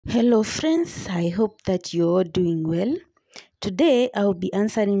Hello, friends. I hope that you're all doing well. Today, I'll be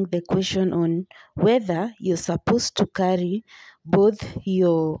answering the question on whether you're supposed to carry both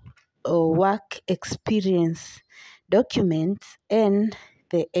your work experience documents and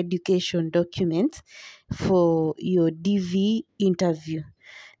the education documents for your DV interview.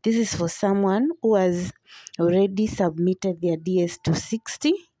 This is for someone who has already submitted their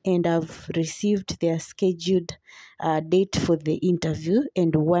DS-260 and have received their scheduled date for the interview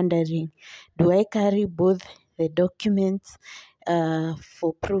and wondering, do I carry both the documents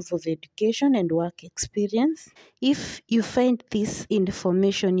for proof of education and work experience? If you find this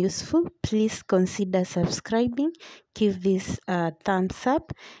information useful, please consider subscribing. Give this a thumbs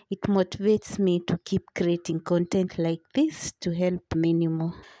up. It motivates me to keep creating content like this to help many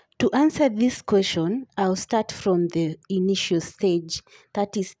more. To answer this question, I'll start from the initial stage,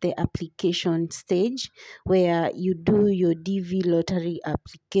 that is the application stage, where you do your DV lottery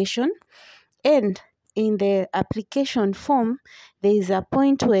application. And in the application form, there is a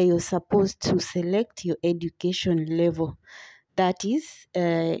point where you're supposed to select your education level, that is,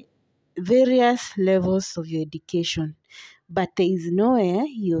 various levels of your education. But there is nowhere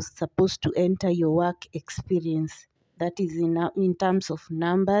you're supposed to enter your work experience. That is in terms of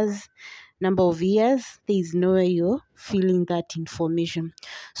numbers, number of years, there is nowhere you're filling that information.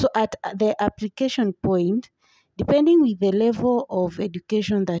 So at the application point, depending with the level of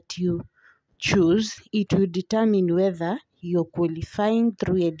education that you choose, it will determine whether you're qualifying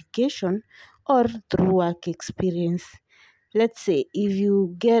through education or through work experience. Let's say if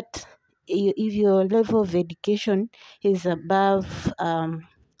your level of education is above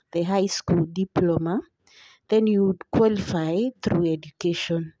the high school diploma, then you would qualify through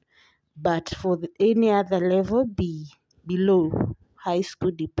education. But for any other level below high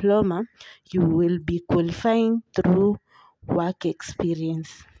school diploma, you will be qualifying through work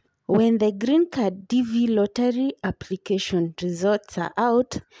experience. When the Green Card DV lottery application results are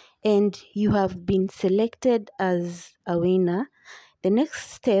out and you have been selected as a winner, the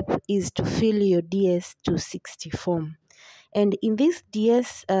next step is to fill your DS-260 form. And in this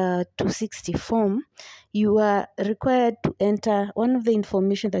DS-260 form, you are required to enter, one of the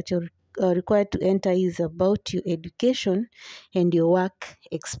information that you're required to enter is about your education and your work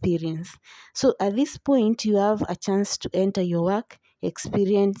experience. So at this point, you have a chance to enter your work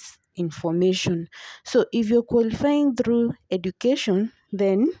experience information. So if you're qualifying through education,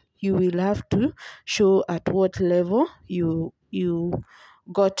 then you will have to show at what level you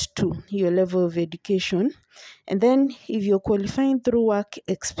got to, your level of education. And then if you're qualifying through work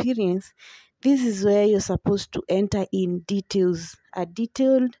experience, this is where you're supposed to enter in details, a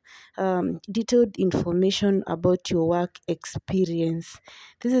detailed information about your work experience.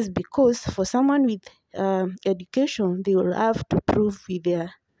 This is because for someone with education, they will have to prove with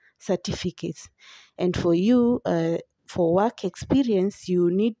their certificates. And for you, for work experience,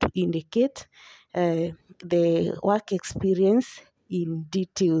 you need to indicate the work experience in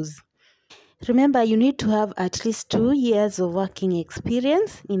details. Remember, you need to have at least 2 years of working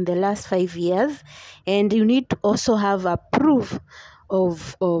experience in the last 5 years, and you need to also have a proof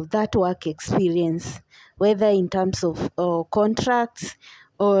of that work experience, whether in terms of contracts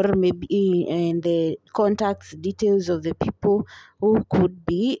or maybe in the contacts details of the people who could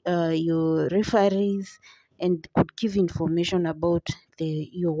be your referees and could give information about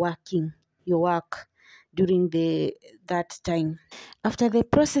your work during that time. After the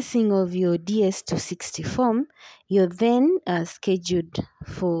processing of your DS-260 form, you're then scheduled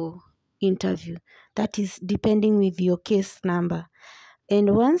for interview. That is depending with your case number.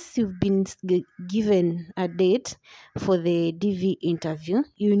 And once you've been given a date for the DV interview,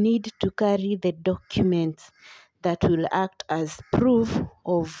 you need to carry the documents that will act as proof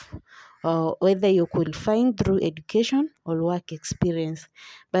of whether you're qualifying through education or work experience.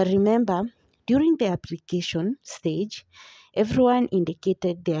 But remember, during the application stage, everyone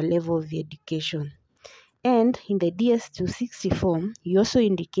indicated their level of education. And in the DS-260 form, you also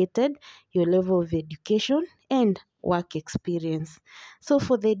indicated your level of education and work experience. So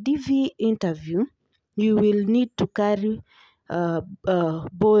for the DV interview, you will need to carry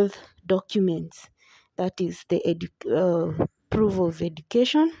both documents. That is the proof of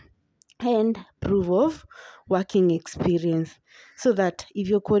education and proof of working experience, so that if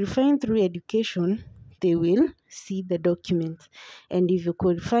you're qualifying through education, they will see the documents, and if you're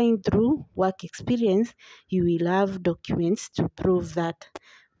qualifying through work experience, you will have documents to prove that.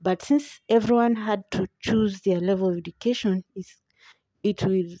 But since everyone had to choose their level of education, it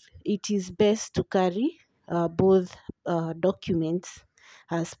is best to carry both documents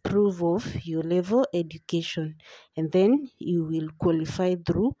as proof of your level education, and then you will qualify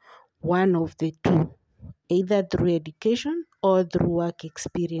through one of the two, either through education or through work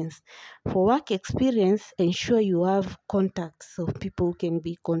experience. For work experience, ensure you have contacts of people who can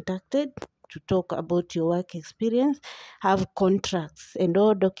be contacted to talk about your work experience, have contracts and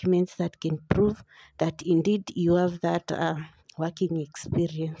all documents that can prove that indeed you have that working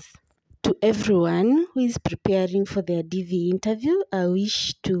experience. To everyone who is preparing for their DV interview, I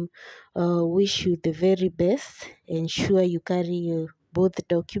wish you the very best. Ensure you carry both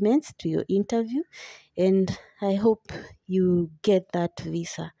documents to your interview, and I hope you get that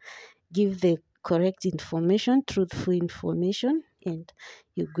visa. Give the correct information, truthful information, and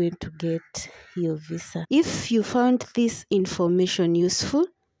you're going to get your visa. If you found this information useful,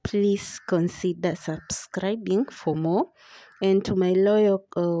 please consider subscribing for more. And to my loyal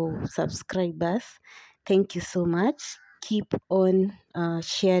subscribers, thank you so much. Keep on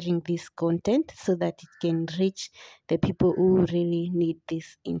sharing this content so that it can reach the people who really need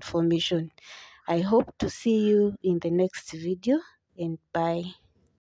this information. I hope to see you in the next video, and bye.